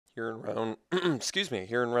Here in round, excuse me,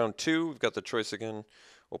 here in round 2, we've got the choice again.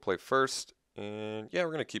 We'll play first, and yeah,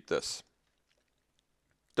 we're going to keep this.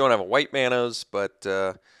 Don't have a white manas, but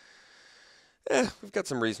we've got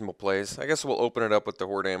some reasonable plays. I guess we'll open it up with the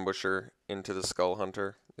Horde Ambusher into the Skull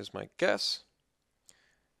Hunter, is my guess.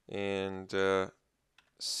 And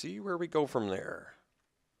see where we go from there.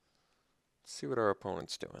 See what our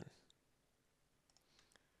opponent's doing.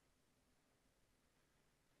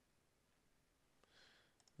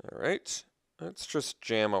 All right, let's just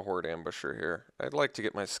jam a Horde Ambusher here. I'd like to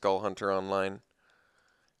get my Skull Hunter online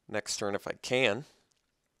next turn if I can.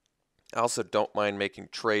 I also don't mind making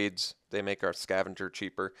trades. They make our Scavenger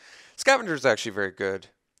cheaper. Scavenger is actually very good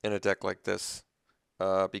in a deck like this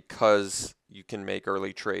because you can make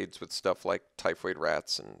early trades with stuff like Typhoid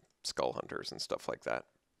Rats and Skull Hunters and stuff like that.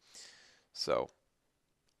 So,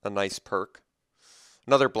 a nice perk.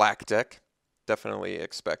 Another black deck, definitely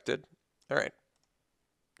expected. All right.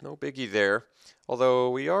 No biggie there. Although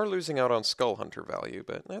we are losing out on Skull Hunter value,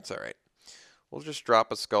 but that's all right. We'll just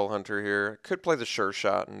drop a Skull Hunter here. Could play the Sure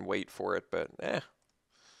Shot and wait for it, but I'm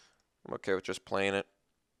okay with just playing it.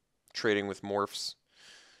 Trading with morphs.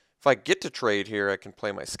 If I get to trade here, I can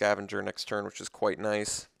play my Scavenger next turn, which is quite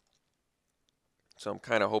nice. So I'm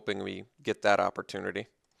kind of hoping we get that opportunity.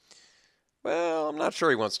 Well, I'm not sure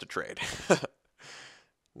he wants to trade.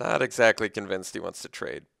 Not exactly convinced he wants to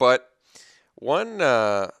trade, but one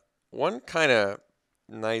kind of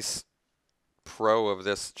nice pro of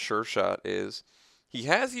this Sure Shot is he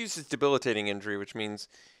has used his debilitating injury, which means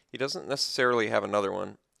he doesn't necessarily have another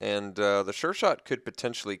one, and the Sure Shot could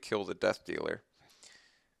potentially kill the Death Dealer.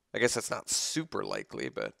 I guess that's not super likely,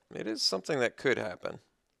 but it is something that could happen.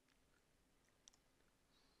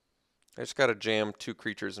 I just got to jam 2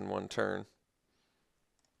 creatures in one turn.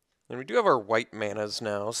 And we do have our white manas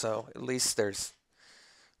now, so at least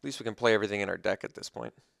we can play everything in our deck at this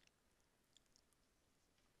point.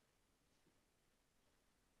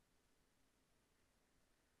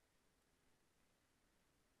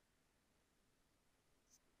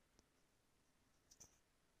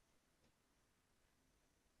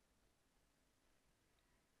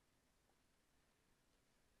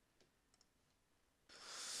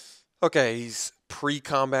 Okay, he's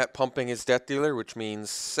pre-combat pumping his Death Dealer, which means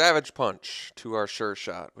Savage Punch to our Sure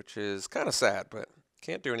Shot, which is kind of sad, but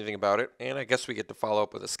can't do anything about it. And I guess we get to follow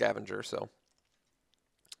up with a Scavenger, so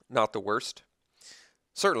not the worst.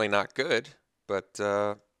 Certainly not good, but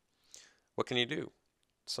what can you do?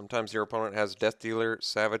 Sometimes your opponent has Death Dealer,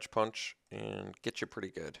 Savage Punch, and get you pretty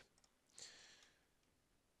good.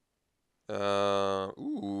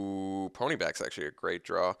 Ponyback's actually a great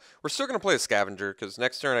draw. We're still going to play a Scavenger, because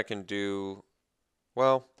next turn I can do,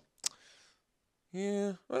 well,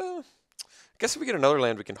 I guess if we get another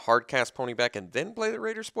land, we can hard cast Ponyback and then play the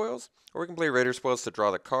Raider Spoils, or we can play Raider Spoils to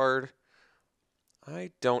draw the card.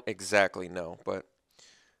 I don't exactly know, but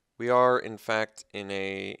we are, in fact, in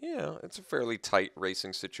a, it's a fairly tight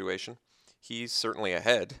racing situation. He's certainly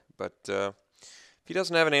ahead, but if he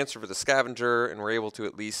doesn't have an answer for the Scavenger, and we're able to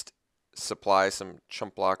at least supply some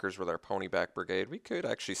chump blockers with our Ponyback Brigade, we could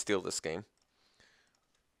actually steal this game.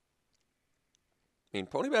 I mean,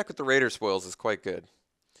 Ponyback with the Raider Spoils is quite good.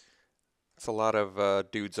 It's a lot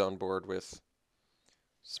of dudes on board with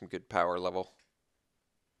some good power level.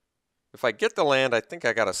 If I get the land, I think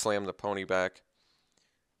I gotta slam the Ponyback.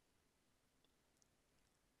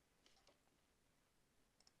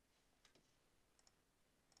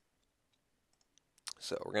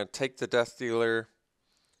 So we're gonna take the Death Dealer.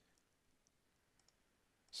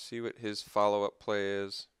 See what his follow-up play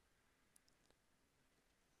is.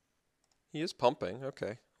 He is pumping.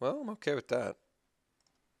 Okay. Well, I'm okay with that.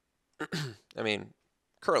 I mean,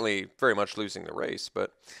 currently very much losing the race,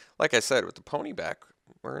 but like I said, with the Ponyback,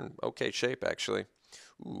 we're in okay shape, actually.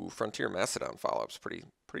 Ooh, Frontier Mastodon follow-up's pretty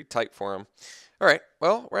tight for him. All right.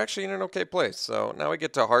 Well, we're actually in an okay place. So now we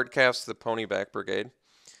get to hardcast the Ponyback Brigade.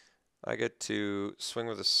 I get to swing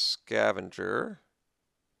with a Scavenger.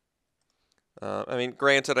 I mean,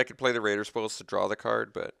 granted, I could play the Raider Spoils to draw the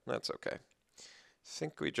card, but that's okay. I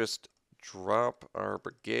think we just drop our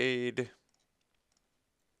Brigade.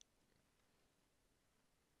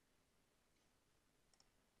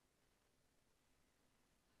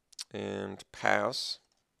 And pass.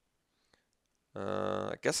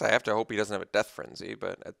 I guess I have to hope he doesn't have a Death Frenzy,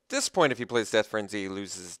 but at this point, if he plays Death Frenzy, he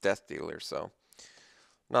loses his Death Dealer, so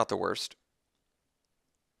not the worst.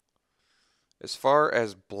 As far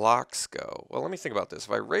as blocks go, well, let me think about this.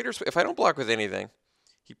 If I don't block with anything,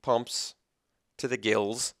 he pumps to the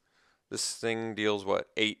gills. This thing deals, what,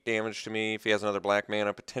 8 damage to me. If he has another black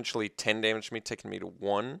mana, potentially 10 damage to me, taking me to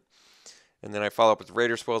 1. And then I follow up with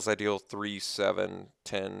Raider Spoils. I deal 3, 7,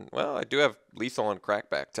 10. Well, I do have lethal and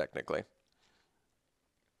crackback technically.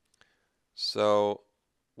 So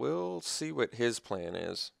we'll see what his plan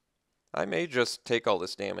is. I may just take all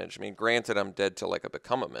this damage. I mean, granted, I'm dead till like I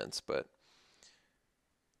become immense, but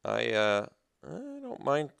I don't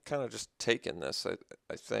mind kind of just taking this.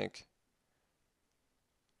 I think.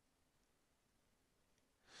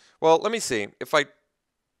 Well, let me see if I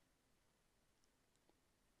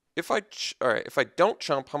all right, if I don't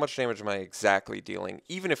chump, how much damage am I exactly dealing?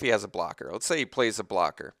 Even if he has a blocker. Let's say he plays a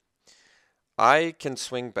blocker. I can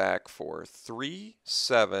swing back for 3,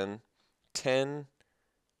 7, 10,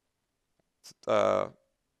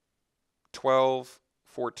 12,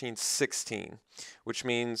 14, 16, which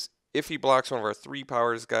means if he blocks one of our 3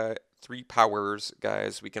 powers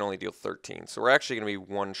guys, we can only deal 13. So we're actually going to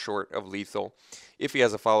be 1 short of lethal if he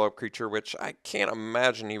has a follow-up creature, which I can't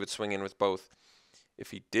imagine he would swing in with both.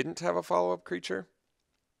 If he didn't have a follow-up creature,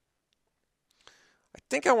 I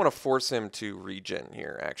think I want to force him to regen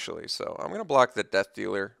here, actually. So I'm going to block the Death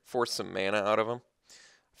Dealer, force some mana out of him.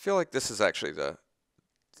 I feel like this is actually the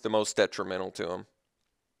most detrimental to him.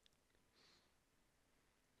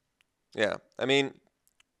 Yeah, I mean,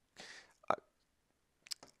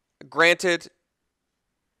 granted,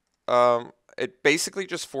 it basically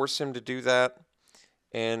just forced him to do that.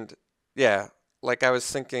 And yeah, like I was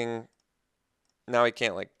thinking, now he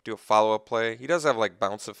can't like do a follow-up play. He does have like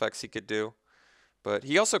bounce effects he could do. But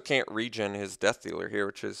he also can't regen his Death Dealer here,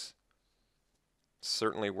 which is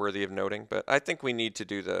certainly worthy of noting. But I think we need to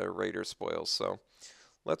do the Raider Spoils, so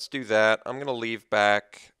let's do that. I'm going to leave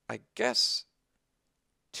back, I guess,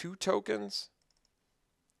 2 tokens.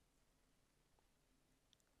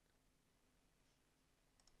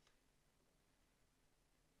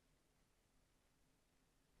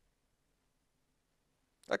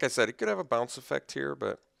 Like I said, he could have a bounce effect here,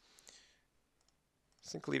 but I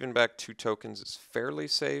think leaving back 2 tokens is fairly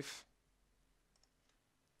safe.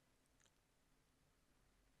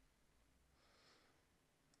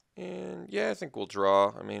 And yeah, I think we'll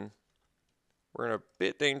draw. I mean, we're in a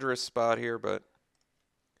bit dangerous spot here, but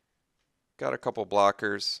got a couple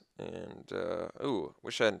blockers. And, ooh,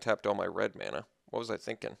 wish I hadn't tapped all my red mana. What was I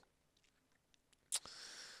thinking?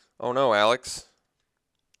 Oh no, Alex.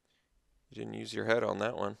 You didn't use your head on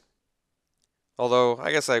that one. Although,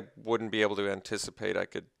 I guess I wouldn't be able to anticipate I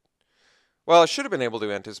could... Well, I should have been able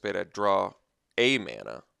to anticipate I'd draw a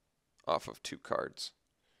mana off of 2 cards.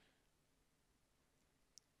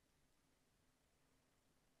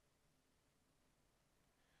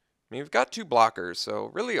 I mean, we've got 2 blockers, so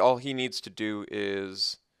really all he needs to do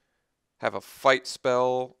is have a fight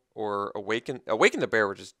spell or awaken the bear,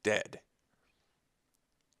 which is dead.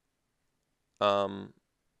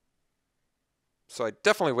 So I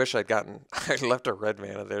definitely wish I'd gotten... I left a red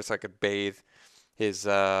mana there so I could bathe his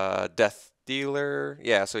Death Dealer.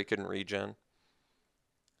 Yeah, so he couldn't regen.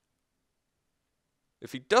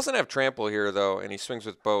 If he doesn't have trample here, though, and he swings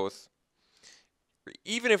with both,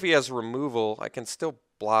 even if he has removal, I can still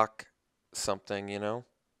block something, you know?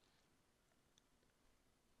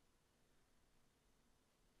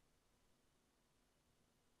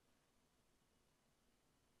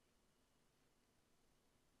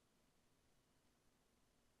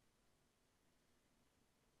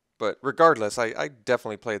 But regardless, I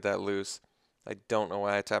definitely played that loose. I don't know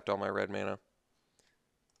why I tapped all my red mana.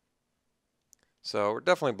 So we're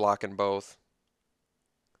definitely blocking both.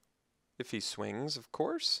 If he swings, of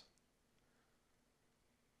course.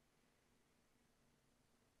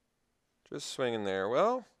 Just swinging there.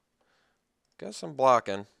 Well, guess I'm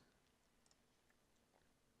blocking.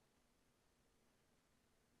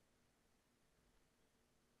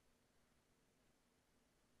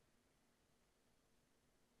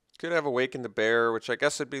 Could have Awakened the Bear, which I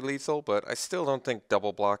guess would be lethal, but I still don't think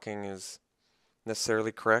double blocking is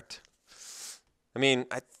necessarily correct. I mean,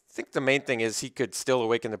 I think the main thing is he could still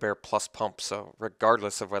Awaken the Bear plus pump, so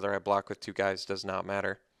regardless of whether I block with 2 guys does not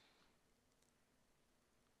matter.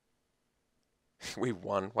 We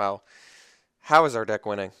won. Wow. How is our deck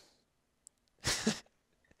winning?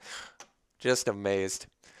 Just amazed.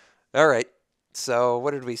 All right. So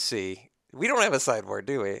what did we see? We don't have a sideboard,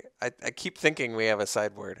 do we? I keep thinking we have a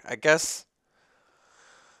sideboard. I guess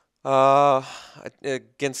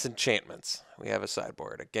against enchantments, we have a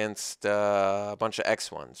sideboard. Against a bunch of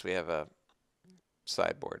X1s, we have a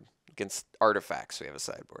sideboard. Against artifacts, we have a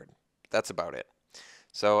sideboard. That's about it.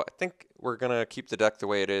 So I think we're going to keep the deck the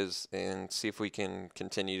way it is and see if we can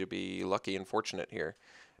continue to be lucky and fortunate here.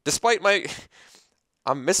 Despite my...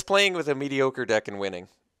 I'm misplaying with a mediocre deck and winning.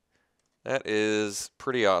 That is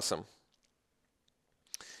pretty awesome.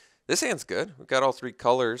 This hand's good. We've got all three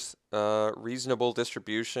colors, reasonable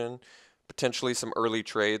distribution, potentially some early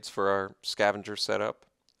trades for our scavenger setup.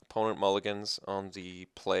 Opponent mulligans on the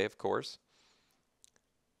play, of course.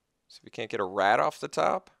 So if we can't get a rat off the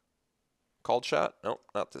top, called shot? Nope,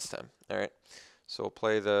 not this time. All right. So we'll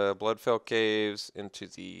play the Bloodfell Caves into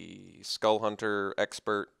the Skull Hunter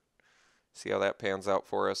Expert. See how that pans out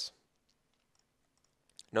for us.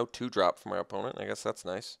 No 2-drop from our opponent. I guess that's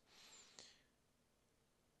nice.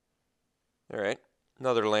 All right.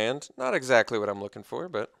 Another land. Not exactly what I'm looking for,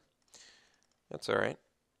 but that's all right.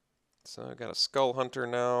 So I got a Skull Hunter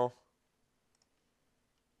now.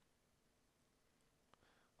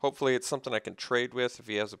 Hopefully it's something I can trade with if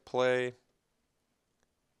he has a play.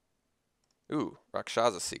 Ooh,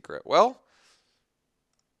 Rakshasa's Secret. Well,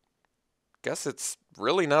 guess it's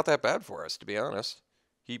really not that bad for us, to be honest.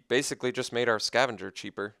 He basically just made our scavenger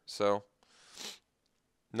cheaper, so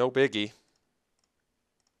no biggie.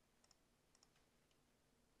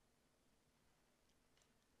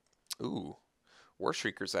 Ooh,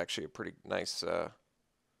 Warshrieker's actually a pretty nice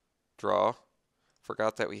draw.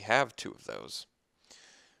 Forgot that we have 2 of those.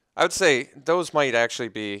 I would say those might actually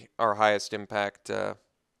be our highest impact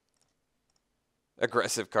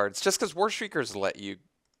aggressive cards, just because Warshriekers let you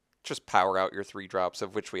just power out your 3-drops,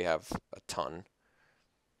 of which we have a ton.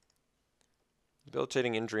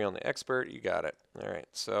 Debilitating Injury on the Expert, you got it. All right,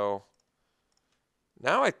 so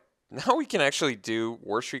now we can actually do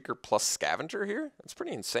Warshrieker plus Scavenger here. That's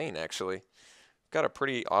pretty insane, actually. Got a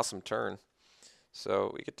pretty awesome turn.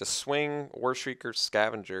 So we get to swing Warshrieker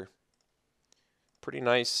Scavenger. Pretty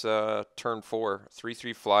nice turn 4.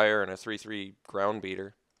 3/3 flyer and a 3/3 ground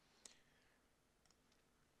beater.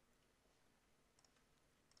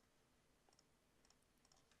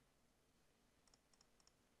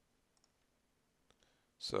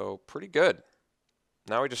 So pretty good.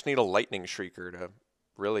 Now we just need a Lightning Shrieker to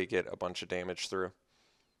really get a bunch of damage through.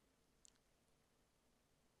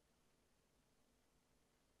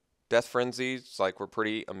 Death Frenzy, it's like we're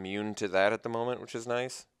pretty immune to that at the moment, which is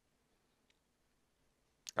nice.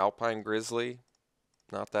 Alpine Grizzly,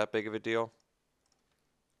 not that big of a deal.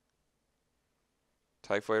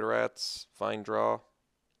 Typhoid Rats, fine draw.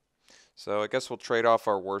 So I guess we'll trade off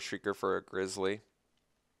our Warshrieker for a Grizzly.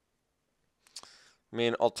 I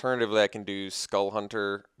mean, alternatively, I can do Skull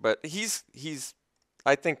Hunter, but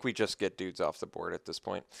I think we just get dudes off the board at this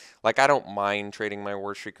point. Like, I don't mind trading my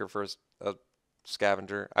Warshrieker for a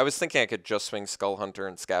Scavenger. I was thinking I could just swing Skull Hunter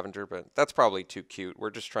and Scavenger, but that's probably too cute.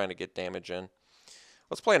 We're just trying to get damage in.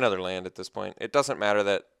 Let's play another land at this point. It doesn't matter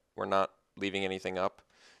that we're not leaving anything up.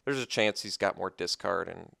 There's a chance he's got more discard,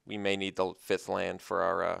 and we may need the 5th land for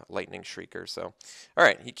our Lightning Shrieker. So, all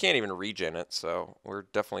right, he can't even regen it, so we're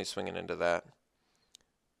definitely swinging into that.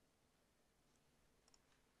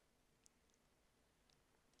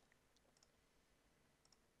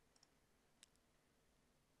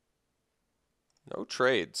 No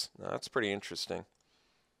trades. No, that's pretty interesting.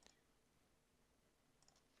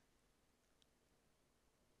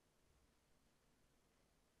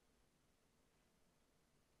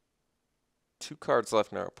 Two cards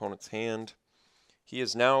left in our opponent's hand. He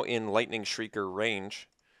is now in Lightning Shrieker range.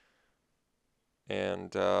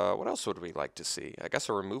 And what else would we like to see? I guess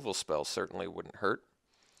a removal spell certainly wouldn't hurt.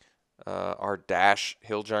 Our Dash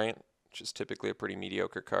Hill Giant, which is typically a pretty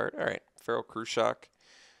mediocre card. All right, Feral Cruciak,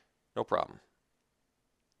 no problem.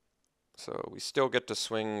 So we still get to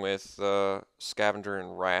swing with Scavenger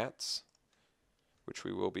and Rats, which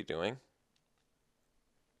we will be doing.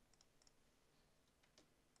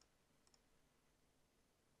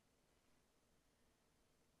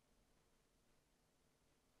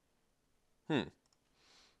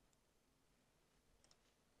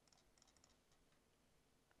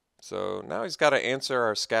 So now he's got to answer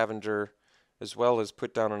our Scavenger as well as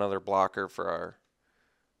put down another blocker for our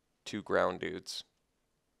 2 ground dudes.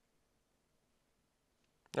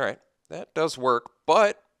 All right, that does work,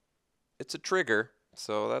 but it's a trigger,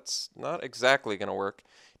 so that's not exactly going to work.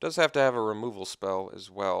 It does have to have a removal spell as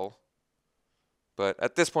well. But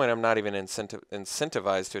at this point, I'm not even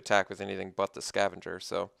incentivized to attack with anything but the Scavenger,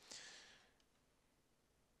 so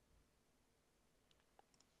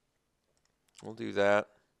we'll do that.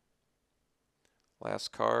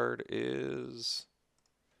 Last card is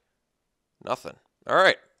nothing. All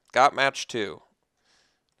right, got match 2.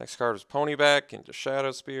 Next card is Ponyback into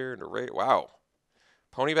Shadow Spear into Raider. Wow.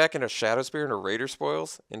 Ponyback into Shadow Spear into Raider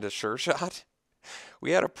Spoils into Sure Shot. We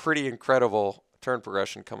had a pretty incredible turn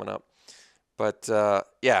progression coming up. But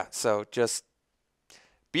yeah, so just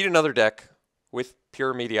beat another deck with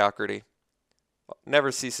pure mediocrity.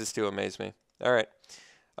 Never ceases to amaze me. All right.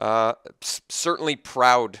 Certainly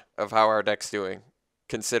proud of how our deck's doing,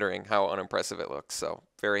 considering how unimpressive it looks. So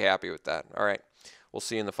very happy with that. All right, we'll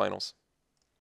see you in the finals.